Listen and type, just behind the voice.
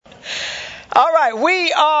All right,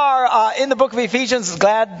 we are in the book of Ephesians.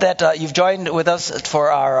 Glad that you've joined with us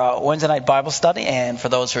for our Wednesday night Bible study. And for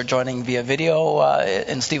those who are joining via video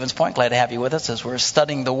in Stevens Point, glad to have you with us as we're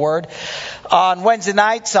studying the Word. On Wednesday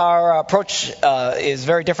nights, our approach is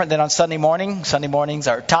very different than on Sunday morning. Sunday mornings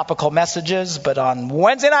are topical messages, but on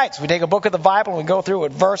Wednesday nights, we take a book of the Bible and we go through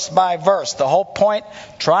it verse by verse. The whole point,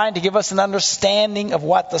 trying to give us an understanding of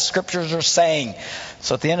what the Scriptures are saying.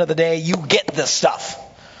 So at the end of the day, you get this stuff.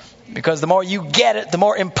 Because the more you get it, the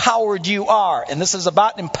more empowered you are. And this is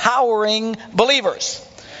about empowering believers.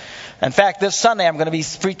 In fact, this Sunday I'm going to be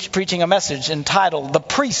preaching a message entitled The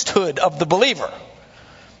Priesthood of the Believer.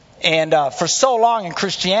 And for so long in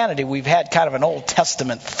Christianity, we've had kind of an Old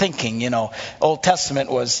Testament thinking. Old Testament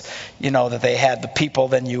was, that they had the people,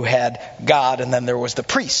 then you had God, and then there was the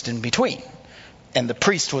priest in between. And the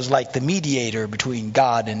priest was like the mediator between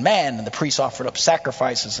God and man. And the priest offered up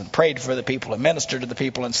sacrifices and prayed for the people and ministered to the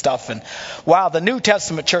people and stuff. And while the New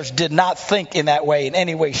Testament church did not think in that way in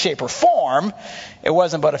any way, shape, or form, it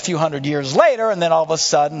wasn't but a few hundred years later. And then all of a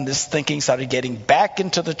sudden, this thinking started getting back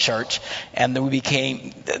into the church. And then we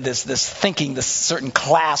became this thinking, this certain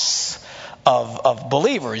class of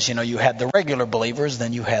believers. You had the regular believers,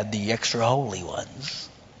 then you had the extra holy ones,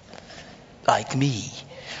 like me,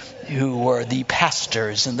 who were the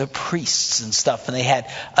pastors and the priests and stuff. And they had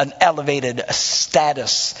an elevated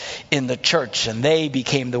status in the church. And they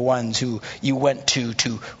became the ones who you went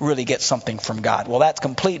to really get something from God. Well, that's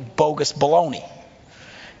complete bogus baloney.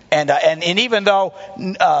 And even though,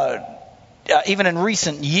 even in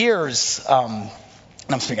recent years, and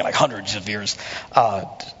I'm speaking like hundreds of years,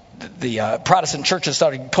 the Protestant churches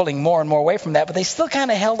started pulling more and more away from that, but they still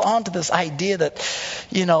kind of held on to this idea that,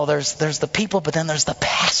 there's the people, but then there's the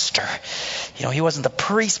pastor. He wasn't the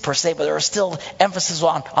priest per se, but there was still emphasis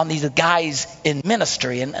on these guys in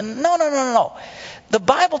ministry. And no. The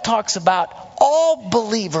Bible talks about all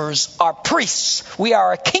believers are priests. We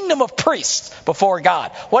are a kingdom of priests before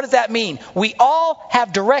God. What does that mean? We all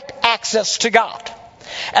have direct access to God.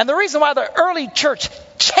 And the reason why the early church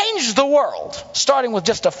changed the world, starting with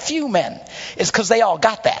just a few men, is because they all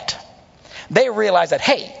got that. They realized that,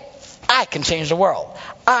 hey, I can change the world.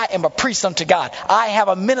 I am a priest unto God. I have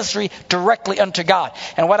a ministry directly unto God.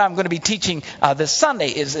 And what I'm going to be teaching this Sunday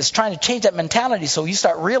is trying to change that mentality so you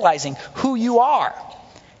start realizing who you are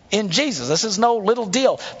in Jesus. This is no little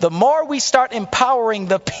deal. The more we start empowering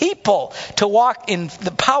the people to walk in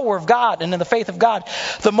the power of God and in the faith of God,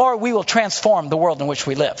 the more we will transform the world in which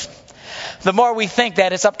we live. The more we think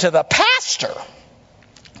that it's up to the pastor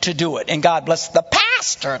to do it, and God bless the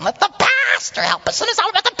pastor and let the pastor help us, and it's all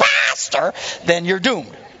about the pastor, then you're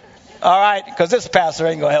doomed. All right? Because this pastor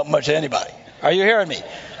ain't going to help much of anybody. Are you hearing me?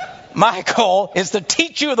 My goal is to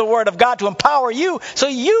teach you the Word of God, to empower you so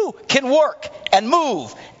you can work and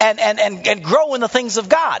move and grow in the things of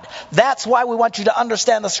God. That's why we want you to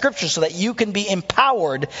understand the Scriptures so that you can be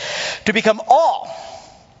empowered to become all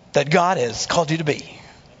that God has called you to be.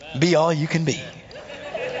 Be all you can be.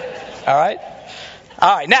 All right?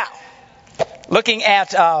 All right, now, looking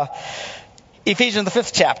at Ephesians, the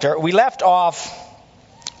 5th chapter, we left off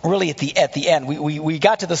really at the end. We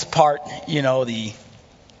got to this part, the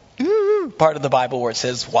part of the Bible where it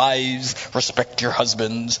says, wives, respect your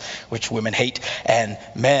husbands, which women hate, and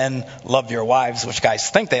men, love your wives, which guys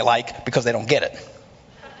think they like because they don't get it.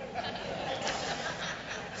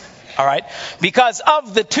 All right? Because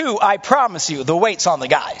of the two, I promise you, the weight's on the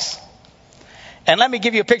guys. And let me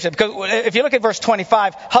give you a picture. Because if you look at verse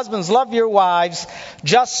 25, husbands, love your wives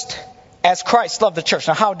just as Christ loved the church.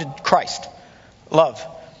 Now, how did Christ love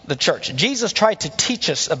the church? Jesus tried to teach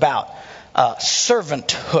us about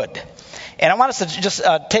servanthood. And I want us to just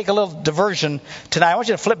take a little diversion tonight. I want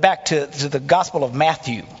you to flip back to the Gospel of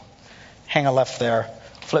Matthew. Hang a left there.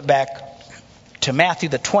 Flip back to Matthew,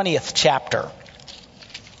 the 20th chapter.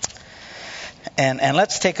 And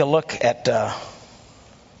let's take a look at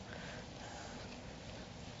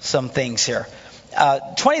some things here.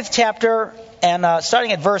 20th chapter, and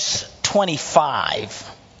starting at verse 25.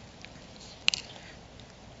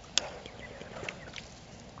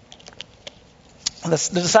 The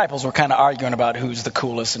disciples were kind of arguing about who's the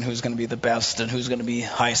coolest and who's going to be the best and who's going to be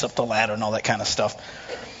highest up the ladder and all that kind of stuff.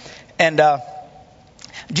 And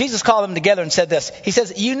Jesus called them together and said this. He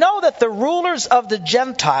says, you know that the rulers of the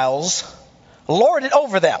Gentiles lord it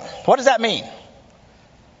over them. What does that mean?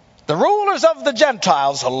 The rulers of the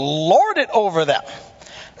Gentiles lord it over them.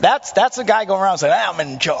 That's a guy going around saying, I'm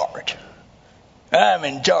in charge. I'm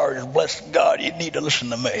in charge. Bless God, you need to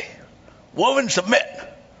listen to me. Woman, submit.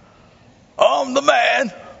 I'm the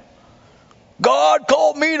man. God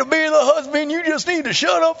called me to be the husband. You just need to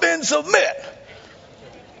shut up and submit.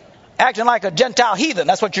 Acting like a Gentile heathen.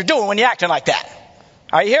 That's what you're doing when you're acting like that.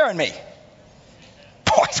 Are you hearing me?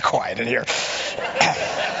 Boy, it's quiet in here.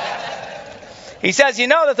 He says, you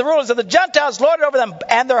know that the rulers of the Gentiles lord it over them,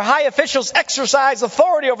 and their high officials exercise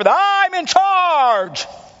authority over them. I'm in charge.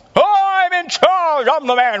 I'm in charge. I'm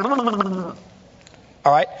the man.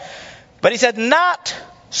 All right. But he said, not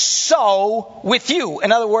so with you.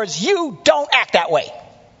 In other words, you don't act that way.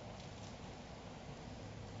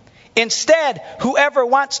 Instead, whoever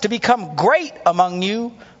wants to become great among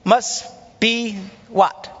you must be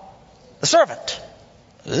what? The servant.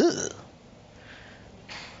 Ugh.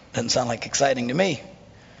 Doesn't sound like exciting to me.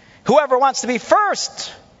 Whoever wants to be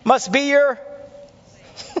first must be your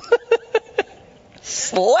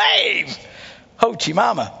slave. Hoochie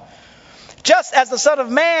mama. Just as the Son of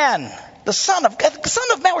Man, we're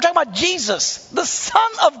talking about Jesus, the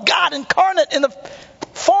Son of God incarnate in the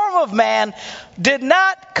form of man, did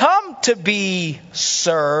not come to be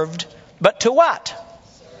served, but to what?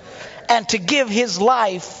 And to give his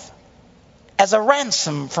life as a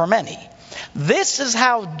ransom for many. This is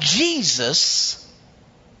how Jesus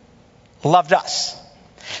loved us.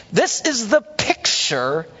 This is the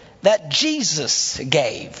picture that Jesus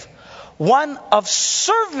gave. One of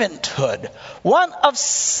servanthood, one of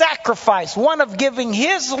sacrifice, one of giving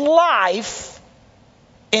his life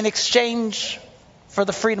in exchange for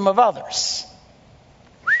the freedom of others.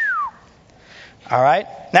 All right.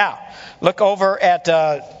 Now, look over at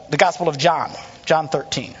the Gospel of John, John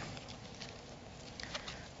 13.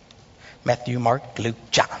 Matthew, Mark, Luke,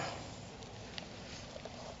 John.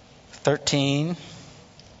 13.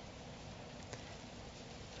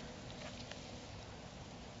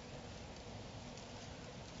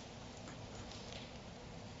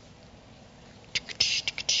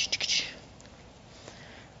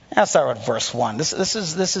 I'll start with verse 1. This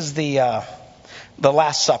is the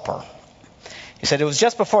Last Supper. He said, it was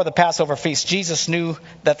just before the Passover feast. Jesus knew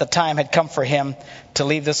that the time had come for him to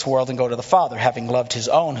leave this world and go to the Father. Having loved his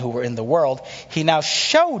own who were in the world, he now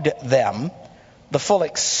showed them the full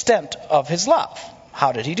extent of his love.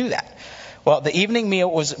 How did he do that? Well, the evening meal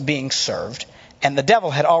was being served, and the devil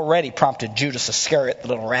had already prompted Judas Iscariot, the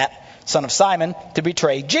little rat, son of Simon, to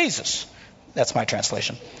betray Jesus. That's my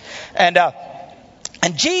translation. And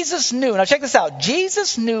Jesus knew, now check this out,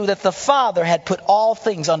 Jesus knew that the Father had put all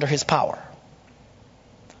things under his power.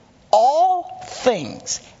 All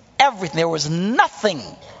things, everything. There was nothing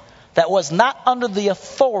that was not under the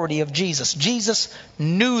authority of Jesus. Jesus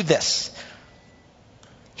knew this.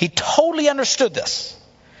 He totally understood this.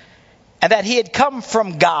 And that he had come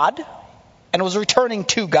from God and was returning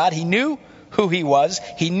to God. He knew who he was.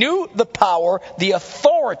 He knew the power, the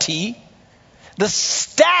authority, the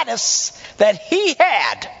status that he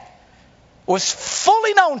had was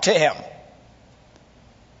fully known to him.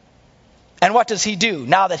 And what does he do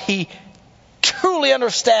now that he truly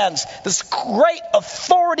understands this great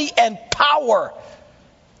authority and power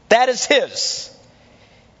that is his?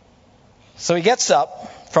 So he gets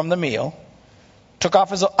up from the meal, took off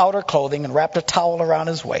his outer clothing and wrapped a towel around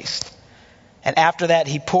his waist. And after that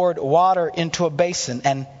he poured water into a basin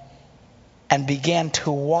and began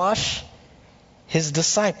to wash his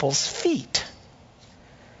disciples' feet,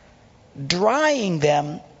 drying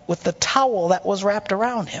them with the towel that was wrapped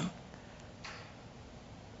around him.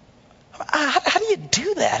 How do you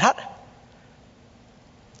do that?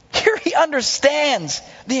 Here he understands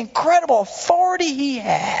the incredible authority he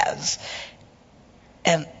has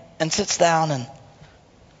and sits down and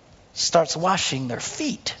starts washing their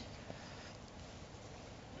feet.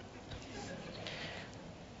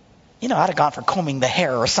 You know, I'd have gone for combing the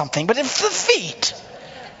hair or something, but it's the feet.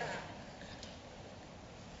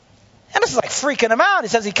 And this is like freaking him out. He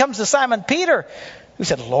says he comes to Simon Peter, who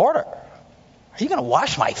said, Lord, are you going to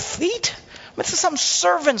wash my feet? I mean, this is something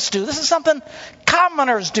servants do. This is something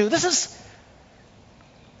commoners do. It's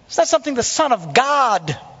not something the Son of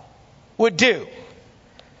God would do.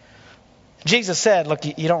 Jesus said, look,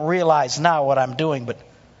 you don't realize now what I'm doing, but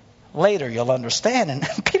later you'll understand.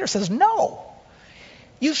 And Peter says, no,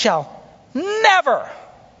 you shall never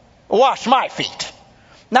wash my feet.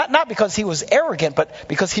 Not because he was arrogant, but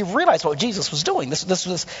because he realized what Jesus was doing. This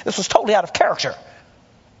was totally out of character.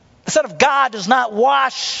 The Son of God does not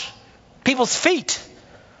wash people's feet.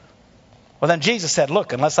 Well, then Jesus said,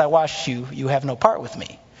 look, unless I wash you, you have no part with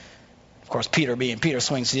me. Of course, Peter being Peter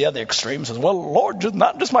swings to the other extreme and says, well, Lord,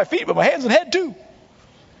 not just my feet, but my hands and head too.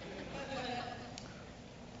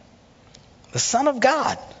 The Son of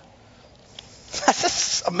God.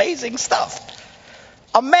 This is amazing stuff.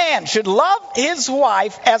 A man should love his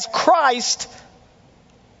wife as Christ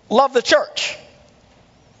loved the church.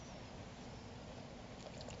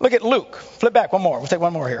 Look at Luke. Flip back one more. We'll take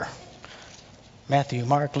one more here. Matthew,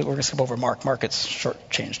 Mark, Luke. We're going to skip over Mark. Mark gets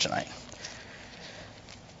shortchanged tonight.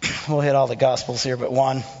 We'll hit all the Gospels here but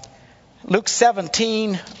one. Luke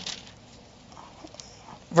 17,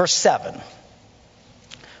 verse 7.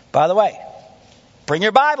 By the way, bring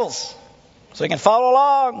your Bibles so you can follow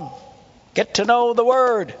along. Get to know the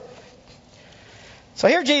Word. So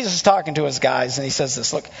here Jesus is talking to his guys, and he says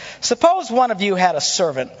this. Look, suppose one of you had a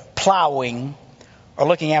servant plowing or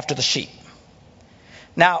looking after the sheep.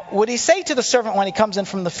 Now, would he say to the servant when he comes in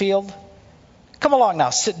from the field, come along now,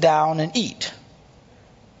 sit down and eat?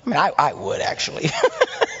 I mean, I would actually.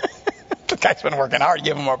 The guy's been working hard,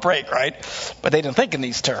 give him a break, right? But they didn't think in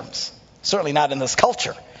these terms. Certainly not in this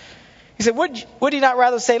culture. He said, would he not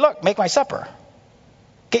rather say, look, make my supper.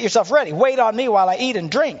 Get yourself ready. Wait on me while I eat and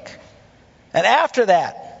drink. And after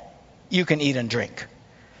that, you can eat and drink.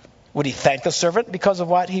 Would he thank the servant because of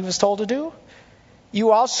what he was told to do?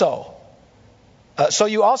 You also,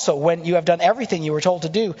 when you have done everything you were told to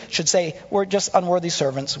do, should say, we're just unworthy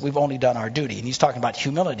servants. We've only done our duty. And he's talking about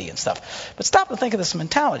humility and stuff. But stop and think of this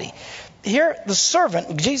mentality. Here, the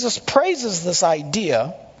servant, Jesus praises this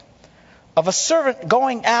idea of a servant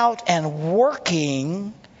going out and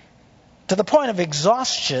working to the point of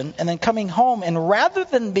exhaustion and then coming home. And rather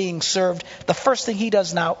than being served, the first thing he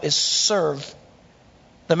does now is serve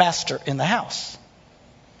the master in the house.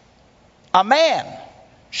 A man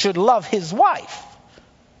should love his wife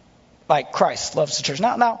like Christ loves the church.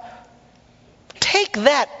 Now, take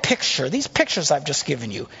that picture, these pictures I've just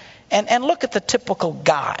given you, and look at the typical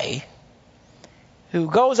guy who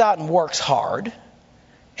goes out and works hard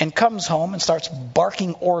and comes home and starts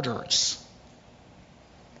barking orders.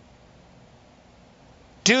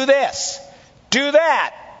 Do this. Do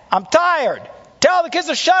that. I'm tired. Tell the kids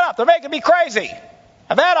to shut up. They're making me crazy.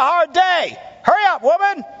 I've had a hard day. Hurry up,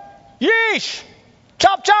 woman. Yeesh.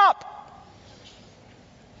 Chop, chop.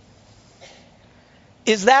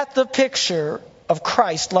 Is that the picture of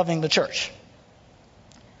Christ loving the church?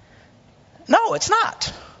 No, it's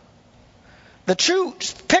not. The true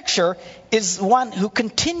picture is one who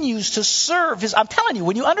continues to serve his... I'm telling you,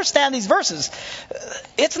 when you understand these verses,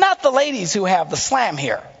 it's not the ladies who have the slam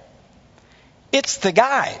here. It's the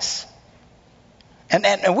guys.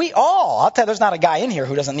 And we all, I'll tell you, there's not a guy in here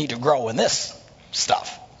who doesn't need to grow in this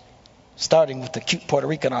stuff. Starting with the cute Puerto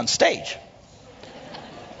Rican on stage.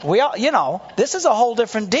 We all, this is a whole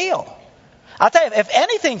different deal. I'll tell you, if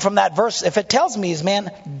anything from that verse, if it tells me is,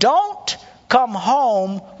 man, don't come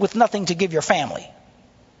home with nothing to give your family.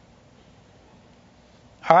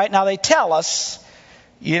 All right, now they tell us,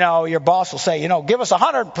 your boss will say, give us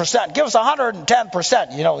 100%, give us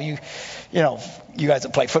 110%. You guys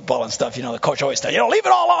that play football and stuff, the coach always tells you, leave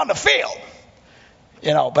it all on the field.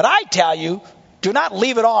 But I tell you, do not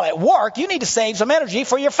leave it all at work. You need to save some energy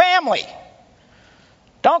for your family.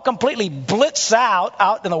 Don't completely blitz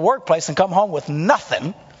out in the workplace and come home with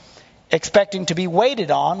nothing, expecting to be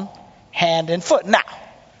waited on hand and foot. Now,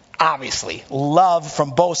 obviously, love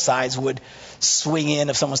from both sides would swing in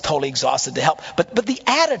if someone's totally exhausted to help. But the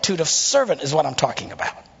attitude of servant is what I'm talking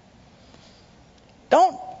about.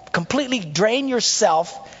 Don't completely drain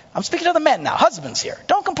yourself. I'm speaking to the men now, husbands here.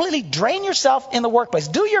 Don't completely drain yourself in the workplace.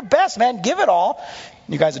 Do your best, man. Give it all.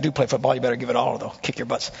 You guys that do play football, you better give it all, or they'll kick your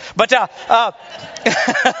butts. But you know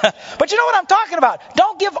what I'm talking about.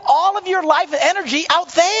 Don't give all of your life and energy out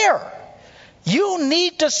there. You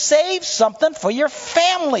need to save something for your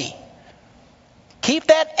family. Keep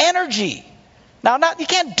that energy. Now, you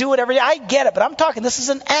can't do it every day. I get it, but I'm talking, this is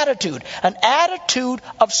an attitude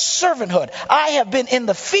of servanthood. I have been in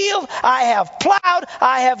the field. I have plowed.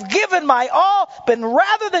 I have given my all. But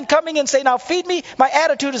rather than coming and say, now feed me, my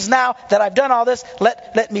attitude is now that I've done all this,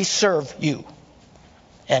 let me serve you.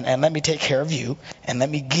 And let me take care of you. And let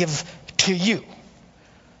me give to you.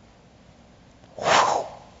 Whew.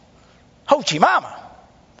 Hoochie mama.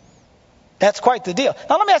 That's quite the deal.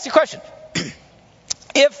 Now, let me ask you a question.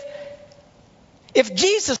 If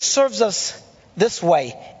Jesus serves us this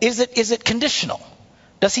way, is it conditional?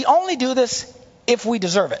 Does he only do this if we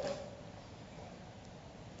deserve it?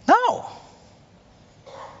 No.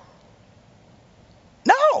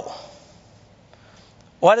 No.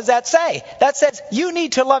 What does that say? That says you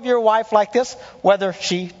need to love your wife like this, whether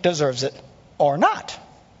she deserves it or not.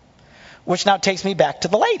 Which now takes me back to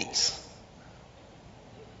the ladies.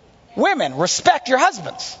 Women, respect your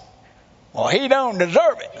husbands. Well, he don't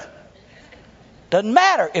deserve it. Doesn't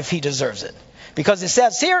matter if he deserves it. Because it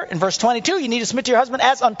says here in verse 22, you need to submit to your husband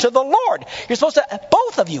as unto the Lord.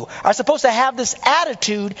 Both of you are supposed to have this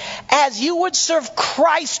attitude. As you would serve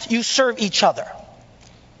Christ, you serve each other.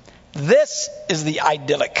 This is the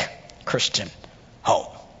idyllic Christian home.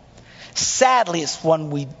 Sadly, it's one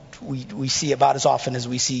we see about as often as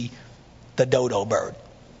we see the dodo bird.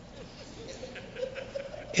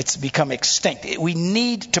 It's become extinct. We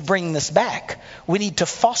need to bring this back. We need to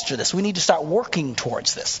foster this. We need to start working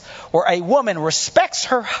towards this, where a woman respects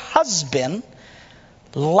her husband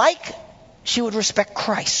like she would respect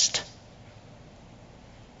Christ,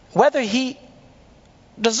 whether he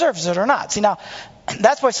deserves it or not. See, now,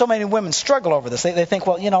 that's why so many women struggle over this. They think,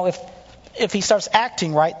 well, if he starts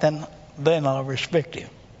acting right, then I'll respect him.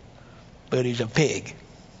 But he's a pig.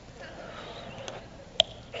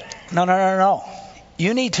 No.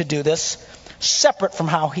 You need to do this separate from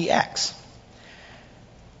how he acts.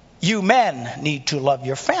 You men need to love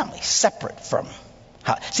your family separate from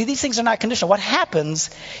how. See, these things are not conditional. What happens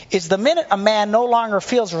is the minute a man no longer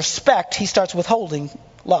feels respect, he starts withholding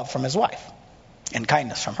love from his wife and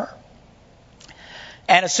kindness from her.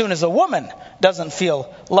 And as soon as a woman doesn't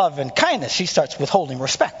feel love and kindness, she starts withholding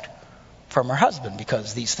respect from her husband,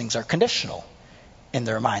 because these things are conditional in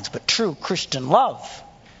their minds. But true Christian love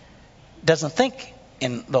doesn't think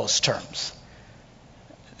in those terms.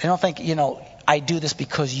 They don't think, I do this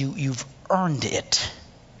because you've earned it.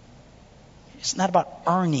 It's not about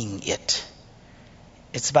earning it.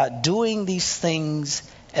 It's about doing these things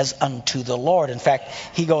as unto the Lord. In fact,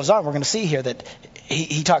 he goes on, we're going to see here that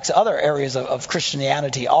he talks to other areas of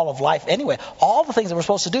Christianity, all of life anyway. All the things that we're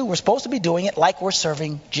supposed to do, we're supposed to be doing it like we're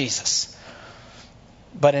serving Jesus.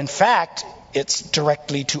 But in fact, it's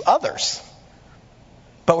directly to others.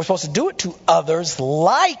 But we're supposed to do it to others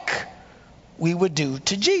like we would do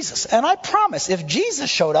to Jesus. And I promise, if Jesus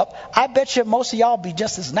showed up, I bet you most of y'all would be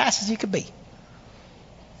just as nice as you could be.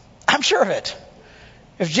 I'm sure of it.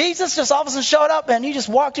 If Jesus just all of a sudden showed up and you just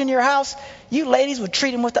walked into your house, you ladies would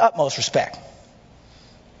treat him with the utmost respect.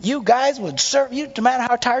 You guys would serve you, no matter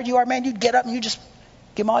how tired you are, man, you'd get up and you just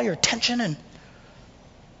give him all your attention. And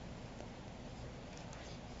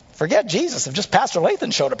forget Jesus. If just Pastor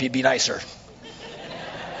Lathan showed up, he'd be nicer.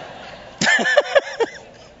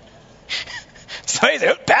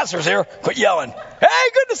 So pastor's here. Quit yelling. Hey,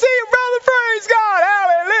 good to see you, brother. Praise God.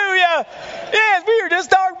 Hallelujah. Yes, we were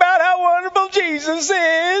just talking about how wonderful Jesus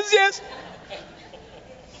is. Yes.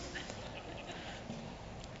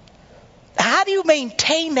 How do you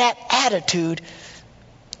maintain that attitude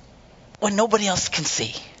when nobody else can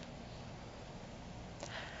see?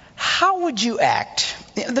 How would you act?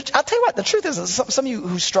 I'll tell you what, the truth is, some of you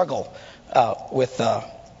who struggle with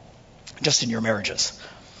just in your marriages,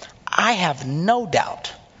 I have no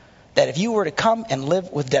doubt that if you were to come and live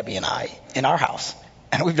with Debbie and I in our house,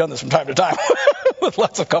 and we've done this from time to time with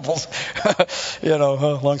lots of couples,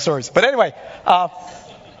 long stories. But anyway, I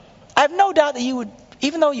have no doubt that you would,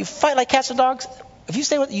 even though you fight like cats and dogs, if you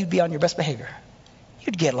stay with it, you'd be on your best behavior.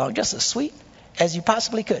 You'd get along just as sweet as you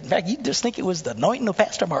possibly could. In fact, you'd just think it was the anointing of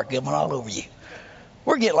Pastor Mark going all over you.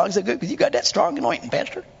 We're getting along so good because you got that strong anointing,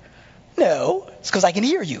 Pastor. No, it's because I can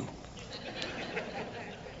hear you.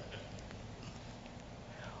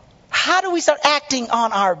 How do we start acting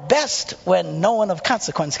on our best when no one of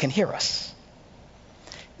consequence can hear us?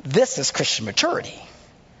 This is Christian maturity.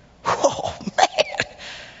 Oh, man.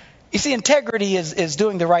 You see, integrity is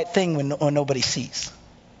doing the right thing when nobody sees.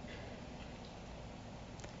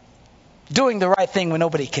 Doing the right thing when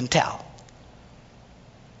nobody can tell.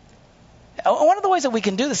 One of the ways that we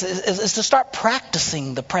can do this is to start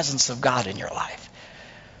practicing the presence of God in your life.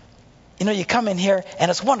 You come in here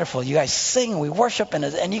and it's wonderful. You guys sing, we worship,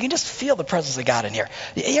 and you can just feel the presence of God in here.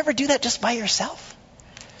 You ever do that just by yourself?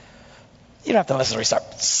 You don't have to necessarily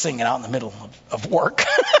start singing out in the middle of work.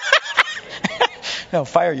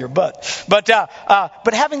 Fire your butt. But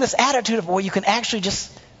having this attitude of where you can actually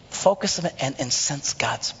just focus and sense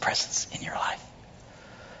God's presence in your life.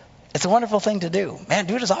 It's a wonderful thing to do. Man,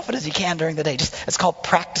 do it as often as you can during the day. It's called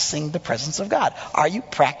practicing the presence of God. Are you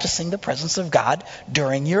practicing the presence of God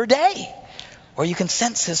during your day? Where you can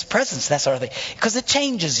sense his presence, that sort of thing. Because it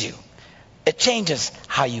changes you. It changes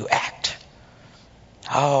how you act.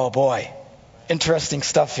 Oh, boy. Interesting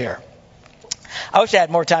stuff here. I wish I had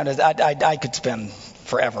more time. I could spend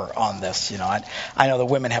forever on this. I know the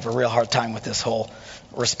women have a real hard time with this whole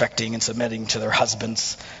respecting and submitting to their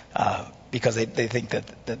husbands because they think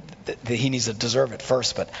that he needs to deserve it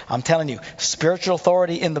first. But I'm telling you, spiritual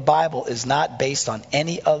authority in the Bible is not based on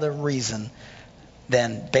any other reason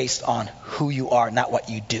than based on who you are, not what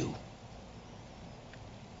you do.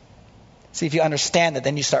 See, if you understand that,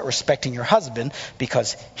 then you start respecting your husband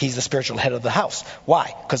because he's the spiritual head of the house.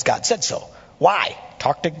 Why? Because God said so. Why?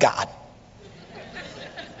 Talk to God.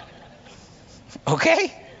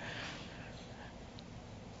 Okay?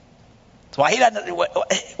 Why he doesn't?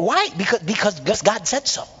 Why? Because God said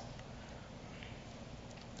so.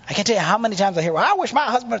 I can't tell you how many times I hear, well, I wish my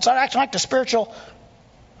husband would start acting like the spiritual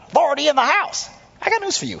authority in the house. I got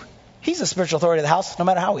news for you. He's the spiritual authority of the house no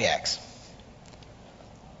matter how he acts.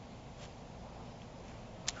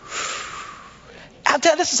 I'll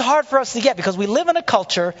tell you, this is hard for us to get because we live in a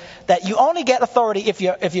culture that you only get authority if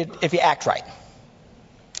you act right.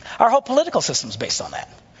 Our whole political system is based on that.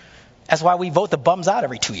 That's why we vote the bums out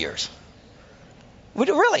every 2 years. We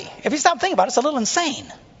do, really. If you stop thinking about it, it's a little insane.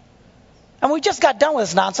 And we just got done with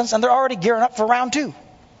this nonsense, and they're already gearing up for round 2.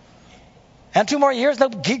 And 2 more years, they'll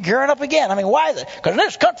be gearing up again. I mean, why is it? Because in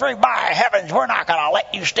this country, by heavens, we're not going to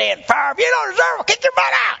let you stand firm. You don't deserve it. Kick your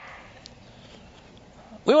butt out.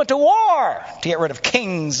 We went to war to get rid of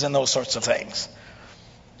kings and those sorts of things.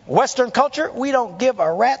 Western culture, we don't give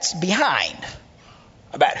a rat's behind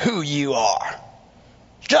about who you are.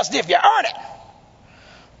 Just if you earn it.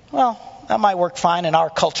 Well, that might work fine in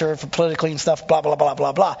our culture for politically and stuff, blah, blah, blah,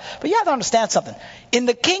 blah, blah. But you have to understand something. In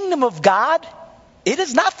the kingdom of God, it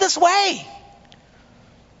is not this way.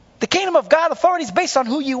 The kingdom of God authority is based on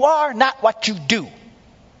who you are, not what you do.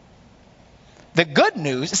 The good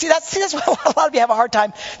news, see that's why a lot of you have a hard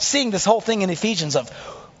time seeing this whole thing in Ephesians of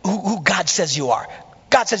who God says you are.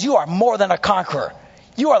 God says you are more than a conqueror.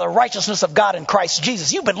 You are the righteousness of God in Christ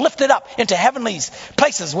Jesus. You've been lifted up into heavenly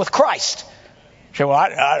places with Christ. You say, well,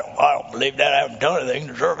 I don't believe that. I haven't done anything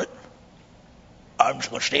to deserve it. I'm just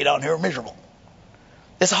going to stay down here miserable.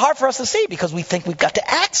 It's hard for us to see because we think we've got to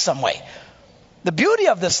act some way. The beauty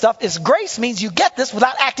of this stuff is grace means you get this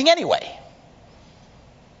without acting anyway.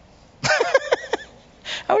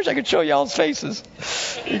 I wish I could show y'all's faces.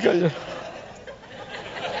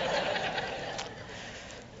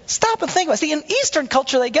 Stop and think about it. See, in Eastern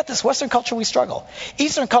culture, they get this. Western culture, we struggle.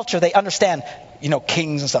 Eastern culture, they understand,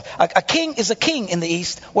 kings and stuff. A king is a king in the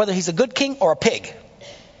East, whether he's a good king or a pig.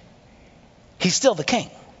 He's still the king.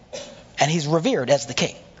 And he's revered as the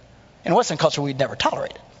king. In Western culture, we'd never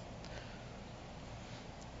tolerate it.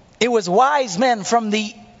 It was wise men from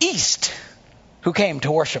the East who came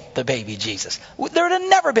to worship the baby Jesus. There had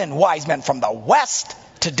never been wise men from the West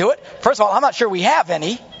to do it. First of all, I'm not sure we have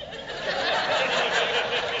any.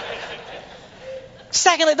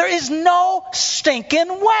 Secondly, there is no stinking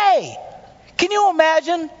way. Can you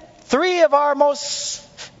imagine 3 of our most...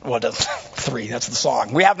 Well, it doesn't... 3, that's the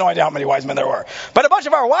song. We have no idea how many wise men there were. But a bunch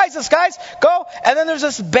of our wisest guys go, and then there's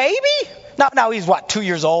this baby? Now he's 2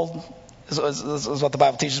 years old? This is what the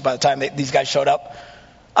Bible teaches by the time these guys showed up.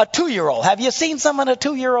 A 2-year-old. Have you seen some of the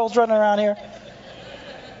 2-year-olds running around here?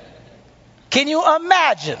 Can you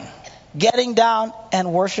imagine getting down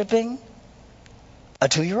and worshiping a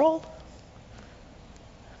 2-year-old?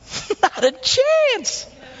 Not a chance.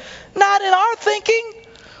 Not in our thinking.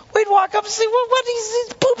 We'd walk up and say, well, what is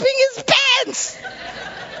he pooping his pants?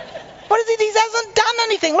 What is he? He hasn't done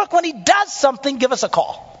anything. Look, when he does something, give us a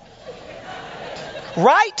call.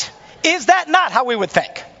 Right? Is that not how we would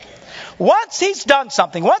think? Once he's done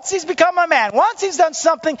something, once he's become a man, once he's done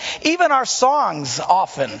something, even our songs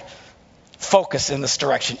often focus in this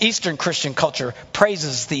direction. Eastern Christian culture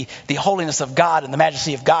praises the holiness of God and the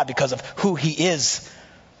majesty of God because of who he is.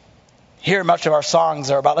 Here, much of our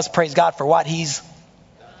songs are about, let's praise God for what he's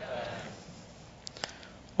done.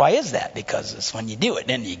 Why is that? Because it's when you do it,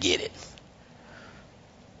 then you get it.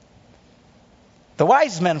 The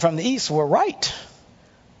wise men from the East were right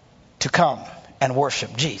to come and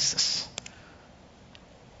worship Jesus.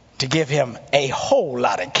 To give him a whole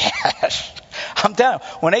lot of cash. I'm telling you,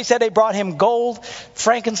 when they said they brought him gold,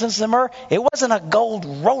 frankincense, and myrrh, it wasn't a gold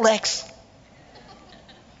Rolex.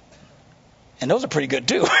 And those are pretty good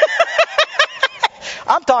too.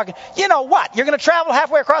 I'm talking, you know what? You're going to travel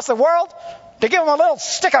halfway across the world to give them a little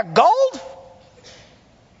stick of gold?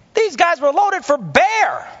 These guys were loaded for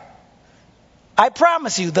bear. I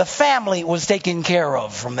promise you, the family was taken care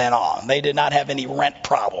of from then on. They did not have any rent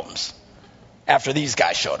problems after these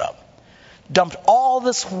guys showed up. Dumped all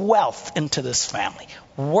this wealth into this family.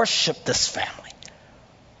 Worshiped this family.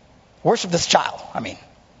 Worshiped this child,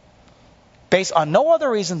 based on no other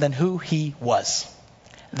reason than who he was.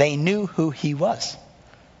 They knew who he was.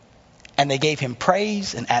 And they gave him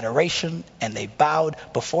praise and adoration, and they bowed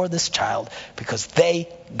before this child because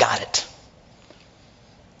they got it.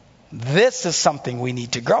 This is something we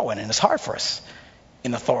need to grow in, and it's hard for us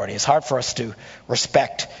in authority. It's hard for us to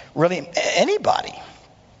respect really anybody.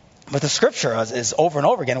 But the scripture is over and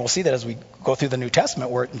over again, and we'll see that as we go through the New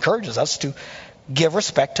Testament, where it encourages us to give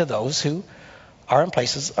respect to those who are in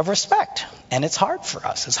places of respect. And it's hard for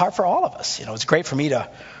us. It's hard for all of us. It's great for me to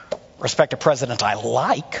respect a president I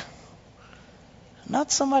like. Not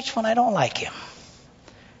so much when I don't like him.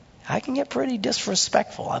 I can get pretty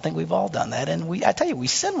disrespectful. I think we've all done that. And I tell you, we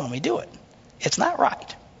sin when we do it. It's not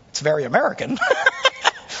right. It's very American.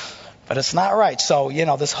 But it's not right. So,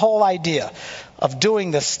 this whole idea of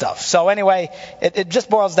doing this stuff. So anyway, it just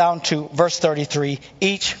boils down to verse 33.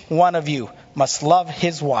 Each one of you must love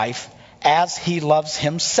his wife as he loves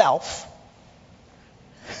himself.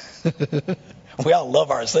 We all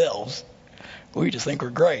love ourselves. We just think we're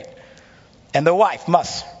great. And the wife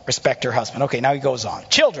must respect her husband. Okay, now he goes on.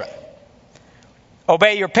 Children,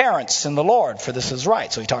 obey your parents in the Lord, for this is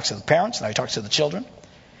right. So he talks to the parents, now he talks to the children.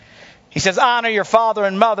 He says, honor your father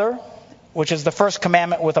and mother, which is the first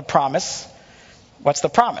commandment with a promise. What's the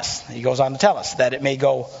promise? He goes on to tell us that it may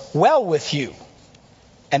go well with you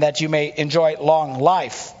and that you may enjoy long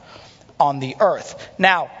life on the earth.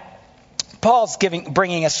 Now, Paul's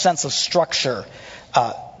bringing a sense of structure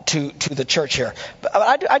to the church here. But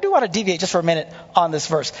I do want to deviate just for a minute on this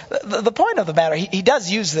verse. The point of the matter, he does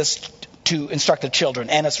use this to instruct the children,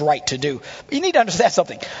 and it's right to do. But you need to understand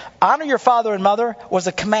something. Honor your father and mother was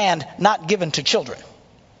a command not given to children.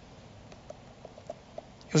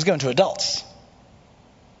 It was given to adults.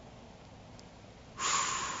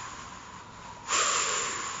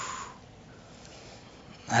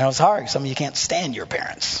 I know it's hard. Some of you can't stand your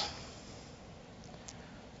parents.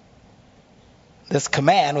 This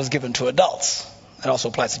command was given to adults. It also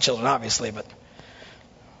applies to children, obviously. But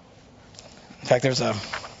in fact, where's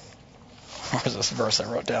this verse I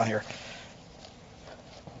wrote down here?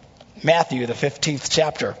 Matthew, the 15th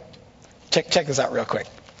chapter. Check this out real quick.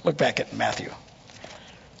 Look back at Matthew.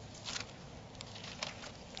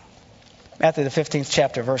 Matthew, the 15th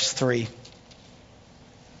chapter, verse 3.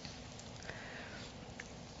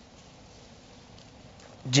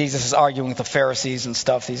 Jesus is arguing with the Pharisees and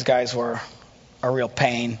stuff. These guys were a real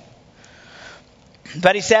pain.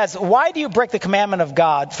 But he says, why do you break the commandment of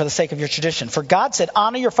God for the sake of your tradition? For God said,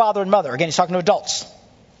 honor your father and mother. Again, he's talking to adults.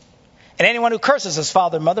 And anyone who curses his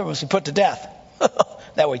father and mother must be put to death.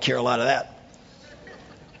 That would cure a lot of that.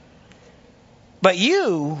 But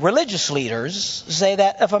you, religious leaders, say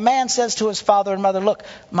that if a man says to his father and mother, look,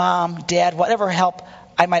 mom, dad, whatever help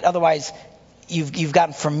I might otherwise you've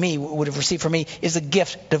gotten from me, would have received from me, is a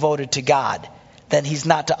gift devoted to God, then he's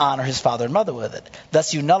not to honor his father and mother with it.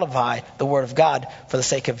 Thus you nullify the word of God for the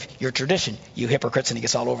sake of your tradition, you hypocrites, and he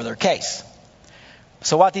gets all over their case.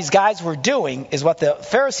 So what these guys were doing is what the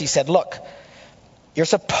Pharisees said, look,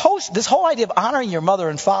 this whole idea of honoring your mother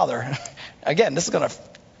and father, again,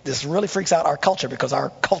 this really freaks out our culture because our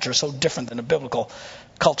culture is so different than the biblical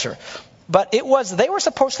culture. But they were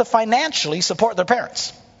supposed to financially support their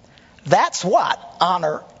parents. That's what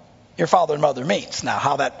honor your father and mother means. Now,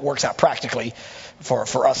 how that works out practically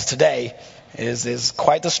for us today is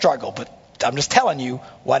quite the struggle. But I'm just telling you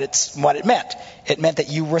what it meant. It meant that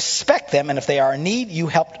you respect them, and if they are in need, you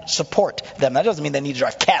help support them. That doesn't mean they need to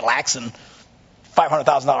drive Cadillacs and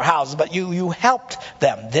 $500,000 houses, but you helped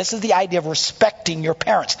them. This is the idea of respecting your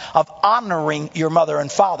parents, of honoring your mother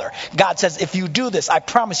and father. God says, if you do this, I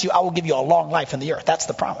promise you, I will give you a long life in the earth. That's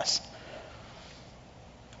the promise.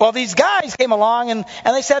 Well, these guys came along and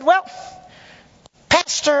they said, well,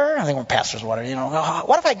 pastor, I think we're pastors, what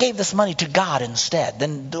if I gave this money to God instead?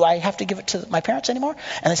 Then do I have to give it to my parents anymore?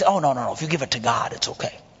 And they said, oh, no, if you give it to God, it's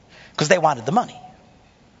okay. Because they wanted the money.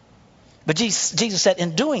 But Jesus said,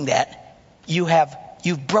 in doing that,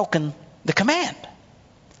 you've broken the command.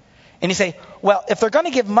 And you say, well, if they're going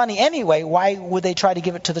to give money anyway, why would they try to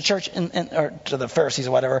give it to the church or to the Pharisees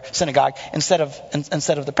or whatever, synagogue, instead of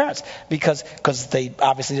the parents? Because they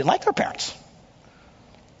obviously didn't like their parents.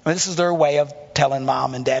 I mean, this is their way of telling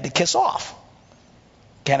mom and dad to kiss off.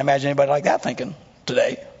 Can't imagine anybody like that thinking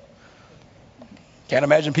today. Can't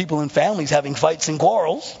imagine people in families having fights and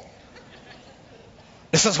quarrels.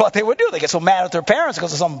 This is what they would do. They get so mad at their parents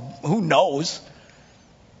because of some, who knows,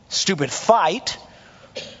 stupid fight.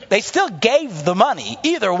 They still gave the money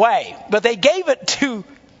either way, but they gave it to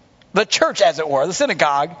the church, as it were, the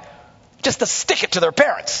synagogue, just to stick it to their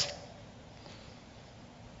parents.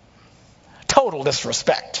 Total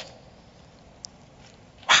disrespect.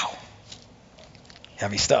 Wow.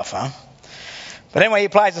 Heavy stuff, huh? But anyway, he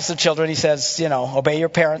applies this to children. He says, obey your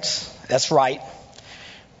parents. That's right.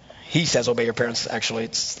 He says obey your parents. Actually,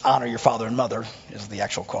 it's honor your father and mother is the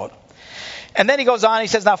actual quote. And then he goes on, he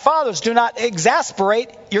says, now fathers, do not exasperate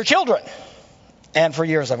your children. And for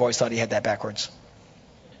years I've always thought he had that backwards.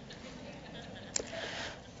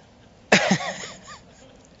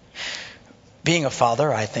 Being a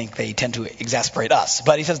father, I think they tend to exasperate us.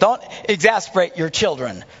 But he says, don't exasperate your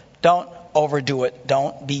children. Don't overdo it.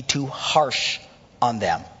 Don't be too harsh on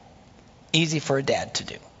them. Easy for a dad to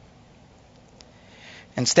do.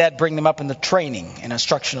 Instead, bring them up in the training and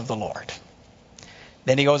instruction of the Lord.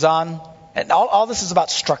 Then he goes on And all this is about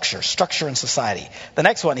structure in society. The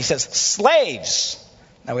next one, he says, slaves.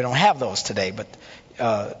 Now, we don't have those today, but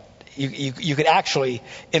you could actually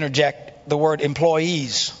interject the word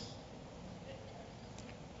employees.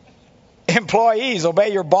 Employees,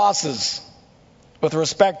 obey your bosses with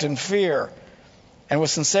respect and fear and with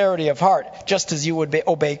sincerity of heart, just as you would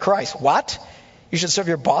obey Christ. What? You should serve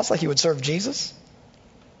your boss like you would serve Jesus?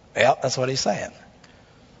 Yep, that's what he's saying.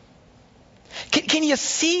 Can you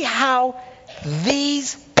see how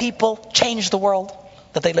these people changed the world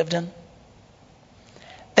that they lived in?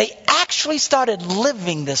 They actually started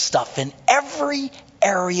living this stuff in every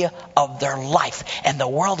area of their life. And the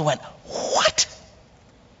world went, what?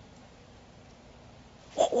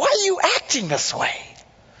 Why are you acting this way?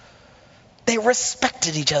 They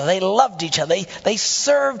respected each other. They loved each other. They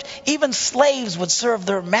served. Even slaves would serve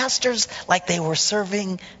their masters like they were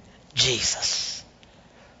serving Jesus.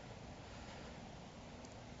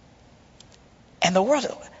 And the world,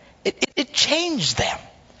 it changed them.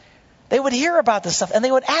 They would hear about this stuff and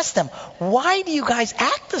they would ask them, why do you guys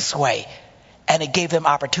act this way? And it gave them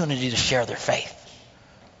opportunity to share their faith.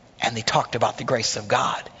 And they talked about the grace of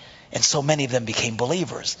God. And so many of them became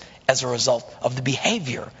believers as a result of the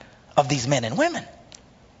behavior of these men and women,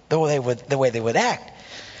 the way they would act.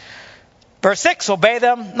 Verse 6, obey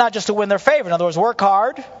them not just to win their favor. In other words, work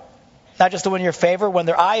hard, not just to win your favor when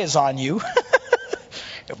their eye is on you.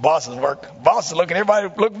 If bosses looking, everybody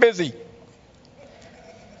look busy.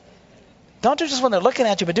 Don't do just when they're looking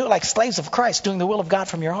at you, but do it like slaves of Christ, doing the will of God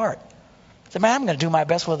from your heart. Say, man, I'm going to do my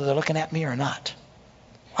best whether they're looking at me or not.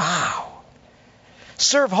 Wow.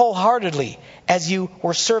 Serve wholeheartedly as you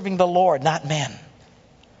were serving the Lord, not men.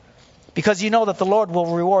 Because you know that the Lord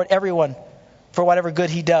will reward everyone for whatever good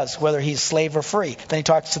he does, whether he's slave or free. Then he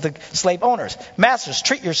talks to the slave owners. Masters,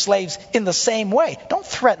 treat your slaves in the same way. Don't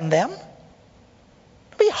threaten them.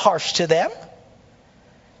 Don't be harsh to them.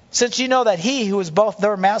 Since you know that he who is both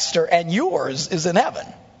their master and yours is in heaven.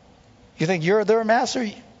 You think you're their master?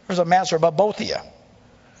 There's a master above both of you.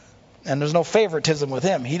 And there's no favoritism with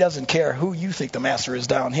him. He doesn't care who you think the master is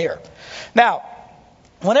down here. Now,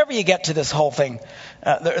 whenever you get to this whole thing,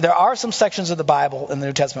 there are some sections of the Bible in the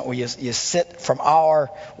New Testament where you sit from our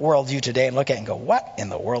worldview today and look at it and go, what in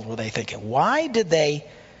the world were they thinking? Why did they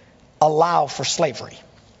allow for slavery?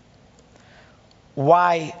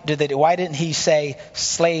 Why didn't he say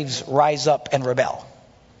slaves rise up and rebel?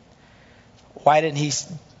 Why didn't he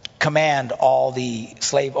command all the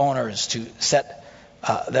slave owners to set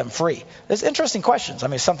them free? There's interesting questions. I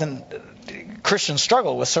mean, something Christians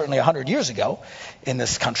struggled with certainly 100 years ago in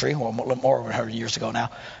this country, well, more than 100 years ago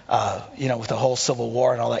now, with the whole Civil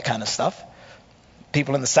War and all that kind of stuff.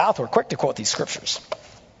 People in the South were quick to quote these scriptures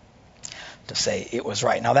to say it was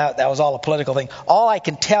right. Now, that was all a political thing. All I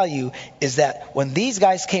can tell you is that when these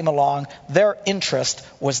guys came along, their interest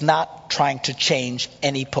was not trying to change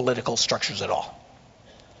any political structures at all.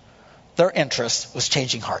 Their interest was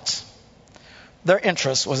changing hearts. Their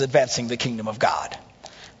interest was advancing the kingdom of God.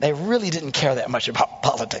 They really didn't care that much about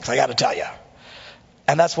politics, I got to tell you.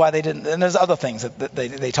 And that's why they didn't. And there's other things that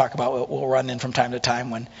they talk about. We'll run in from time to time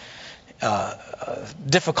when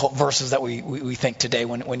difficult verses that we think today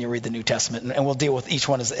when you read the New Testament. And we'll deal with each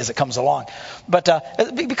one as it comes along. But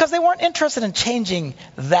because they weren't interested in changing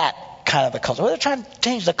that kind of the culture. They're trying to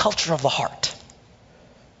change the culture of the heart.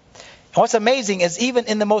 And what's amazing is even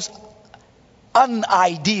in the most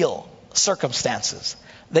unideal circumstances,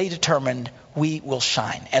 they determined we will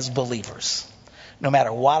shine as believers. No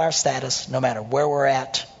matter what our status, no matter where we're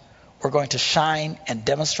at, we're going to shine and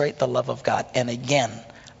demonstrate the love of God. And again,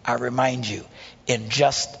 I remind you, in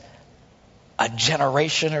just a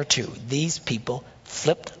generation or two, these people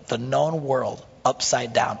flipped the known world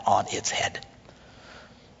upside down on its head.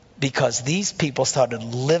 Because these people started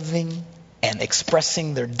living and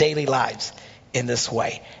expressing their daily lives in this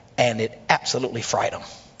way. And it absolutely fried them.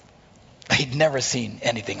 They'd never seen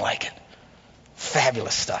anything like it.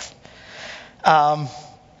 Fabulous stuff. All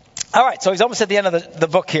right, so he's almost at the end of the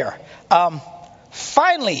book here.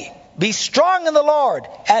 Finally, be strong in the Lord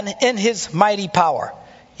and in his mighty power.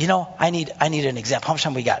 You know, I need an example. How much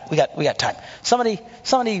time we got? We got time. Somebody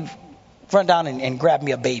run down and grab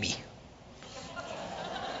me a baby.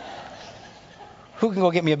 Who can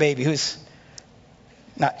go get me a baby? Are you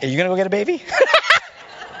going to go get a baby?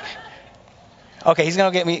 Okay, he's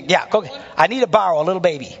going to get me. Yeah, go. I need to borrow a little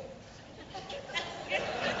baby.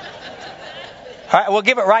 All right, we'll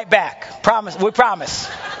give it right back. Promise. We promise.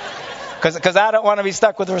 Because I don't want to be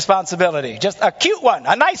stuck with the responsibility. Just a cute one,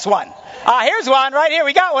 a nice one. Here's one right here.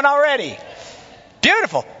 We got one already.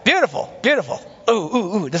 Beautiful, beautiful, beautiful.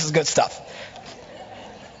 Ooh, this is good stuff.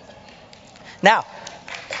 Now,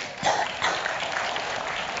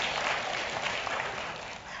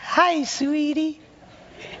 hi, sweetie.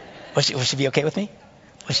 Will she be okay with me?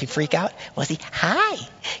 Will she freak out? Will she, hi,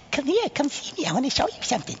 come here, come see me. I want to show you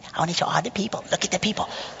something. I want to show all the people. Look at the people.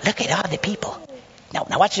 Look at all the people. Now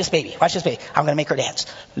watch this baby. Watch this baby. I'm going to make her dance.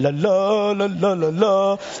 La, la, la, la, la,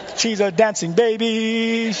 la. She's a dancing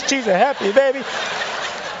baby. She's a happy baby.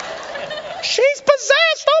 She's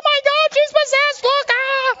possessed. Oh, my God, she's possessed. Look.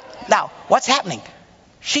 Ah. Now, what's happening?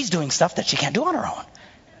 She's doing stuff that she can't do on her own.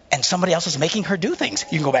 And somebody else is making her do things.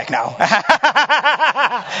 You can go back now.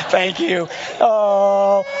 Thank you.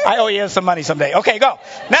 Oh, I owe you some money someday. Okay, go.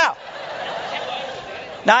 Now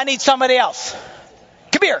I need somebody else.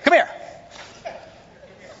 Come here.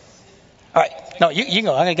 All right. No, you can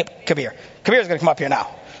go. I'm going to get Kabir. Kabir's going to come up here now.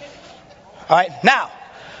 All right. Now,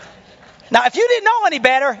 if you didn't know any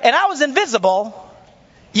better and I was invisible,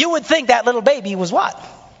 you would think that little baby was what?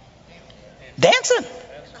 Dancing.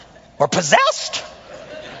 Or possessed.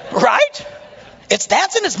 Right? It's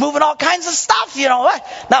dancing. It's moving all kinds of stuff. You know what?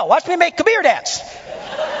 Now, watch me make Kabir dance.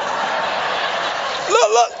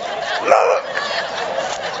 Look.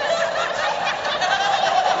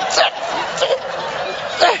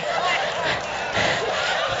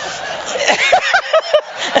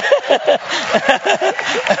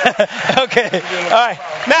 Okay. All right.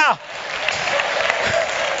 Now,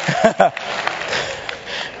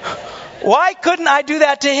 why couldn't I do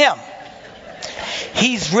that to him?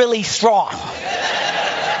 He's really strong.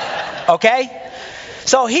 Okay?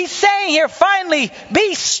 So he's saying here, finally,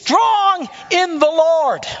 be strong in the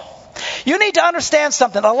Lord. You need to understand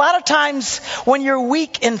something. A lot of times when you're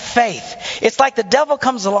weak in faith, it's like the devil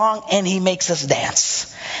comes along and he makes us dance.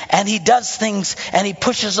 And he does things and he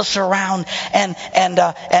pushes us around. And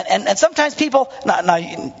sometimes people, now,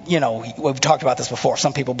 you know, we've talked about this before.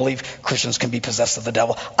 Some people believe Christians can be possessed of the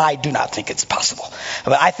devil. I do not think it's possible.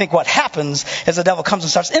 But I think what happens is the devil comes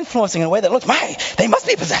and starts influencing in a way that looks, they must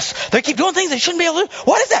be possessed. They keep doing things they shouldn't be able to do.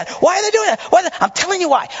 What is that? Why are they doing that? I'm telling you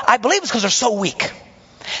why. I believe it's because they're so weak.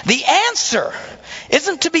 The answer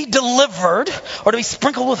isn't to be delivered or to be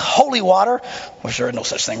sprinkled with holy water, which there is no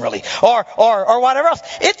such thing really, or whatever else.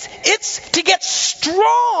 It's to get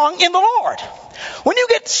strong in the Lord. When you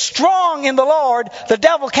get strong in the Lord, the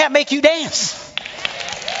devil can't make you dance.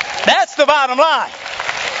 That's the bottom line.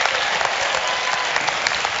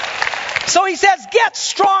 So he says, get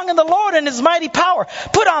strong in the Lord and his mighty power.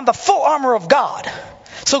 Put on the full armor of God,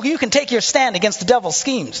 so you can take your stand against the devil's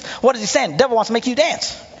schemes. What is he saying? The devil wants to make you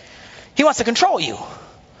dance. He wants to control you.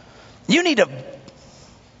 You need to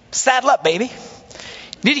saddle up, baby. You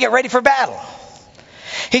need to get ready for battle.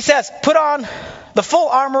 He says, put on the full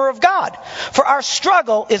armor of God. For our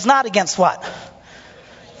struggle is not against what?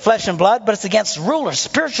 Flesh and blood, but it's against rulers,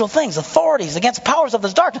 spiritual things, authorities, against powers of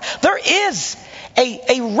this darkness. There is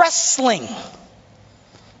a wrestling.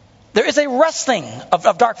 There is a wrestling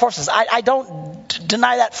of dark forces. I don't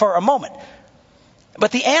deny that for a moment.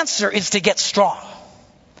 But the answer is to get strong.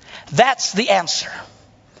 That's the answer.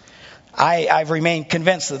 I've remained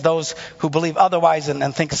convinced that those who believe otherwise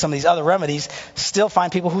and think of some of these other remedies still find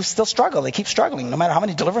people who still struggle. They keep struggling. No matter how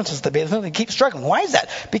many deliverances they keep struggling. Why is that?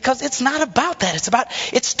 Because it's not about that.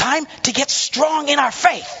 It's time to get strong in our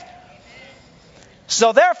faith.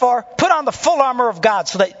 So therefore, put on the full armor of God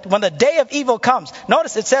so that when the day of evil comes,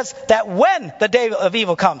 notice it says that when the day of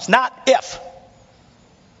evil comes, not if.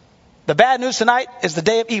 The bad news tonight is the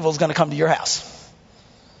day of evil is going to come to your house.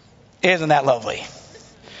 Isn't that lovely?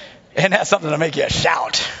 Isn't that something to make you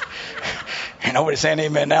shout? And nobody's saying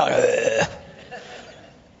amen now. The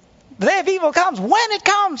day of evil comes. When it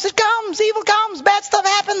comes, evil comes, bad stuff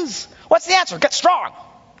happens. What's the answer? Get strong.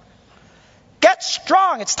 Get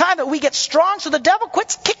strong. It's time that we get strong so the devil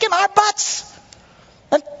quits kicking our butts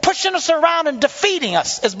and pushing us around and defeating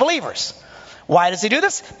us as believers. Why does he do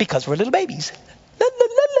this? Because we're little babies. La, la,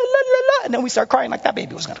 la, la, la, la. And then we start crying like that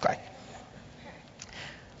baby was going to cry.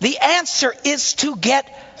 The answer is to get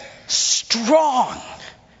strong.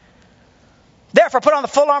 Therefore, put on the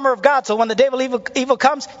full armor of God so when the day of evil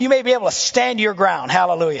comes, you may be able to stand your ground.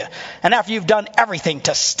 Hallelujah. And after you've done everything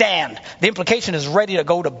to stand, the implication is ready to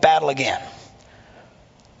go to battle again.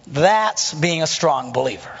 That's being a strong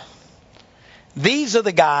believer. These are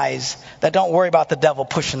the guys that don't worry about the devil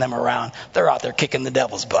pushing them around. They're out there kicking the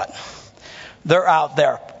devil's butt. They're out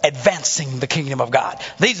there advancing the kingdom of God.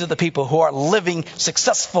 These are the people who are living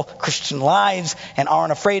successful Christian lives and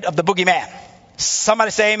aren't afraid of the boogeyman.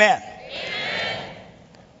 Somebody say amen. Amen.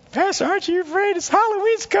 Pastor, aren't you afraid? It's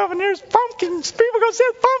Halloween's coming. There's pumpkins. People going to see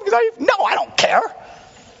pumpkins. No, I don't care.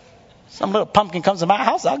 Some little pumpkin comes to my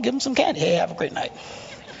house, I'll give him some candy. Hey, have a great night.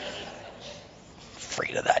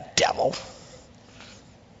 Afraid of that devil.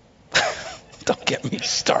 Don't get me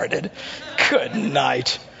started. Good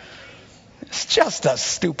night. It's just a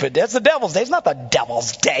stupid day. It's the devil's day. It's not the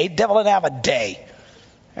devil's day. The devil didn't have a day.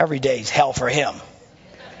 Every day's hell for him.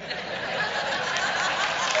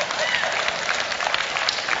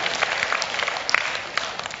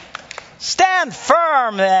 Stand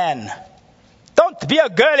firm then. Don't be a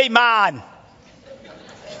girly man.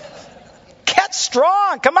 Get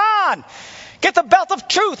strong. Come on. Get the belt of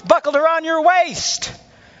truth buckled around your waist.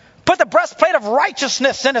 Put the breastplate of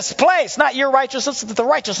righteousness in its place. Not your righteousness, but the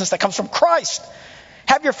righteousness that comes from Christ.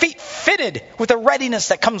 Have your feet fitted with the readiness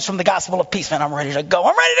that comes from the gospel of peace. Man, I'm ready to go.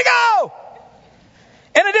 I'm ready to go.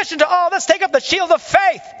 In addition to all this, take up the shield of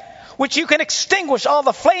faith, which you can extinguish all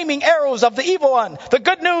the flaming arrows of the evil one. The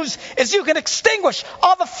good news is you can extinguish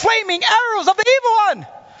all the flaming arrows of the evil one.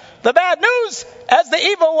 The bad news, as the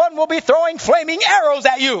evil one will be throwing flaming arrows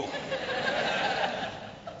at you.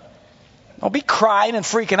 Don't be crying and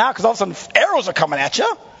freaking out because all of a sudden arrows are coming at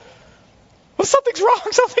you. Well, something's wrong.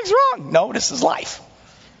 Something's wrong. No, this is life.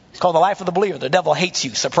 It's called the life of the believer. The devil hates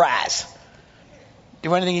you. Surprise.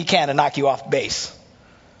 Do anything he can to knock you off base.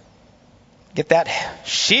 Get that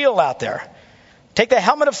shield out there. Take the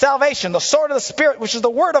helmet of salvation, the sword of the Spirit, which is the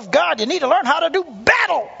Word of God. You need to learn how to do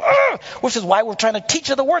battle, which is why we're trying to teach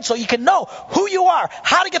you the Word so you can know who you are,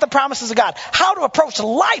 how to get the promises of God, how to approach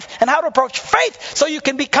life, and how to approach faith so you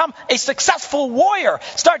can become a successful warrior.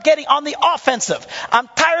 Start getting on the offensive. I'm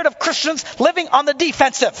tired of Christians living on the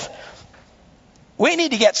defensive. We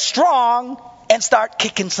need to get strong and start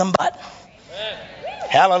kicking some butt. Amen.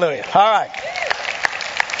 Hallelujah. All right.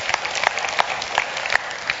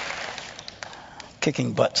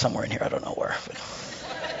 Kicking butt somewhere in here. I don't know where. But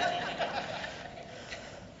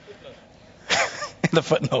in the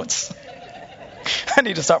footnotes. I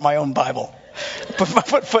need to start my own Bible.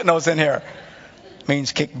 Put footnotes in here.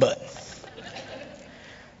 Means kick butt.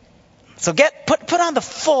 So put on the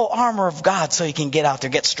full armor of God so you can get out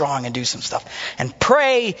there, get strong and do some stuff. And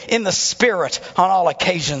pray in the Spirit on all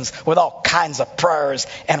occasions with all kinds of prayers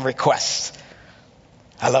and requests.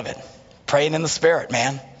 I love it. Praying in the Spirit,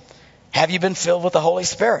 man. Have you been filled with the Holy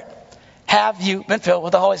Spirit? Have you been filled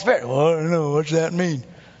with the Holy Spirit? Well, I don't know. What's that mean?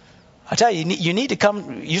 I tell you, you need to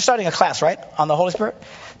come. You're starting a class, right, on the Holy Spirit?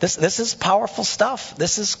 This is powerful stuff.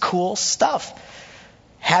 This is cool stuff.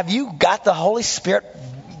 Have you got the Holy Spirit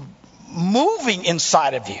moving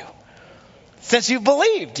inside of you since you've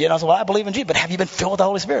believed? You know, so, well, I believe in Jesus, but have you been filled with the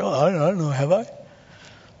Holy Spirit? Well, I don't know. Have I?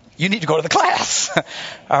 You need to go to the class.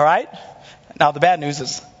 All right? Now, the bad news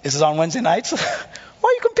is this on Wednesday nights. What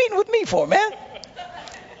are you competing with me for, man?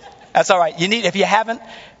 That's all right. You need, if you haven't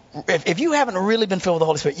really been filled with the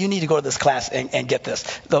Holy Spirit, you need to go to this class and get this.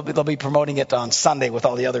 They'll be promoting it on Sunday with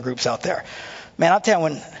all the other groups out there. Man, I'll tell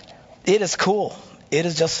you, it is cool. It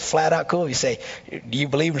is just flat out cool. You say, do you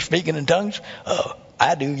believe in speaking in tongues? Oh,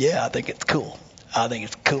 I do. Yeah, I think it's cool. I think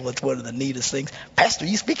it's cool. It's one of the neatest things. Pastor,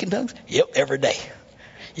 you speak in tongues? Yep, every day.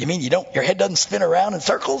 You mean your head doesn't spin around in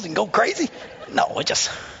circles and go crazy? No,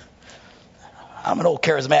 I'm an old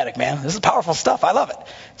charismatic, man. This is powerful stuff. I love it.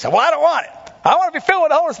 So, well, I don't want it. I want to be filled with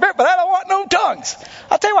the Holy Spirit, but I don't want no tongues.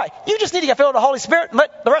 I'll tell you what. You just need to get filled with the Holy Spirit and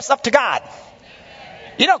let the rest up to God.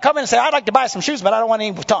 You don't come in and say, I'd like to buy some shoes, but I don't want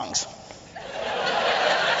any with tongues.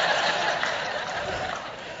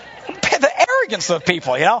 The arrogance of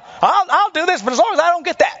people, you know. I'll do this, but as long as I don't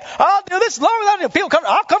get that. I'll do this as long as I don't. People come.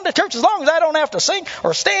 I'll come to church as long as I don't have to sing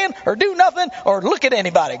or stand or do nothing or look at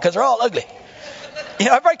anybody because they're all ugly. You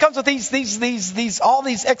know, everybody comes with these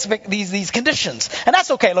conditions. And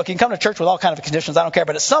that's okay. Look, you can come to church with all kinds of conditions. I don't care.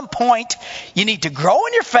 But at some point, you need to grow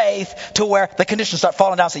in your faith to where the conditions start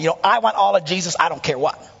falling down. So, I want all of Jesus. I don't care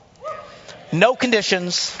what. No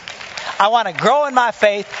conditions. I want to grow in my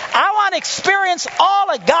faith. I want to experience all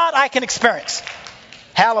of God I can experience.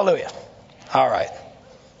 Hallelujah. All right.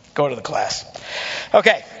 Go to the class.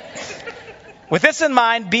 Okay. With this in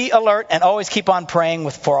mind, be alert and always keep on praying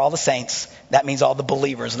for all the saints. That means all the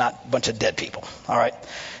believers, not a bunch of dead people. All right.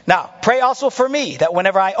 Now, pray also for me that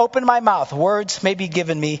whenever I open my mouth, words may be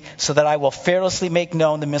given me so that I will fearlessly make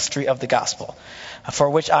known the mystery of the gospel, for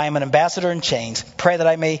which I am an ambassador in chains. Pray that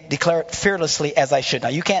I may declare it fearlessly as I should. Now,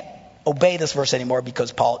 you can't obey this verse anymore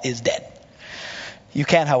because Paul is dead. You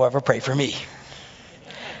can, however, pray for me.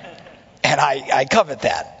 And I covet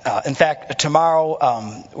that. In fact,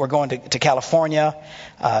 tomorrow we're going to California,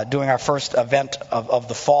 doing our first event of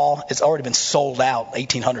the fall. It's already been sold out,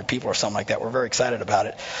 1,800 people or something like that. We're very excited about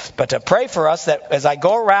it. But pray for us that as I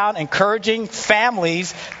go around encouraging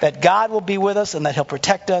families that God will be with us and that He'll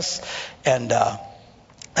protect us and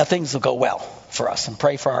that things will go well for us. And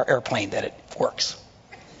pray for our airplane that it works.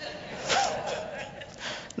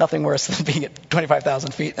 Nothing worse than being at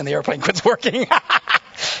 25,000 feet and the airplane quits working.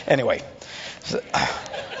 Anyway,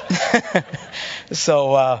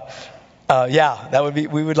 So,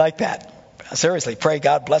 we would like that. Seriously, pray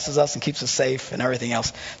God blesses us and keeps us safe and everything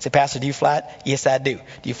else. Say, Pastor, do you fly it? Yes, I do.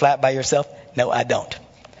 Do you fly it by yourself? No, I don't.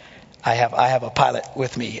 I have a pilot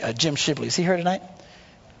with me, Jim Shibley. Is he here tonight?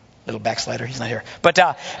 Little backslider. He's not here. But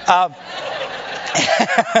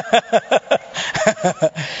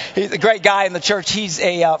he's a great guy in the church. He's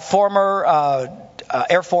a former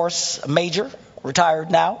Air Force major,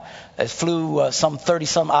 retired now. Flew some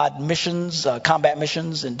 30-some odd missions, combat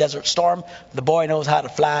missions in Desert Storm. The boy knows how to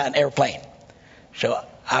fly an airplane. So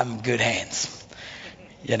I'm in good hands.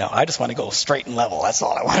 I just want to go straight and level. That's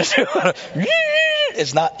all I want to do.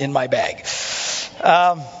 It's not in my bag.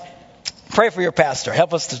 Pray for your pastor.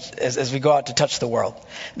 Help us as we go out to touch the world.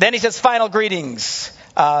 Then he says, final greetings.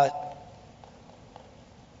 How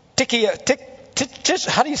do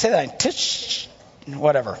you say that?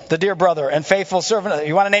 Whatever. The dear brother and faithful servant.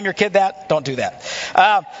 You want to name your kid that? Don't do that.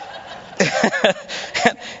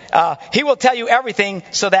 He will tell you everything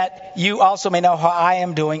so that you also may know how I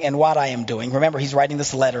am doing and what I am doing. Remember, he's writing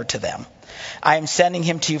this letter to them. I am sending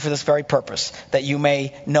him to you for this very purpose, that you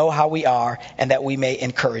may know how we are and that we may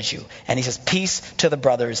encourage you. And he says, peace to the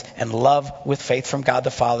brothers and love with faith from God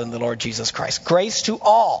the Father and the Lord Jesus Christ. Grace to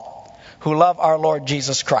all who love our Lord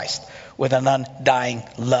Jesus Christ with an undying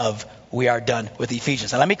love. We are done with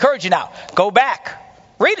Ephesians. And let me encourage you now. Go back.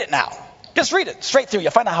 Read it now. Just read it straight through.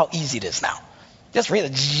 You'll find out how easy it is now. Just read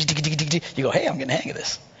it. You go, hey, I'm getting the hang of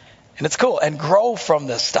this. And it's cool. And grow from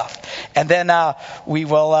this stuff. And then we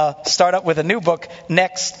will start up with a new book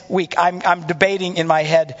next week. I'm debating in my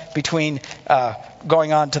head between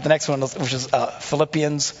going on to the next one, which is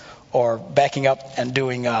Philippians, or backing up and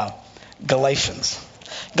doing Galatians.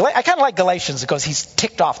 I kind of like Galatians because he's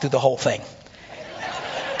ticked off through the whole thing.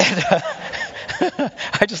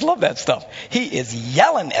 I just love that stuff. He is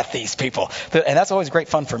yelling at these people, and that's always great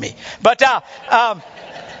fun for me. But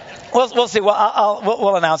we'll see.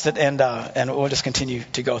 We'll announce it, and we'll just continue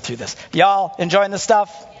to go through this. Y'all enjoying this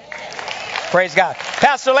stuff? Praise God.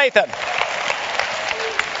 Pastor Lathan.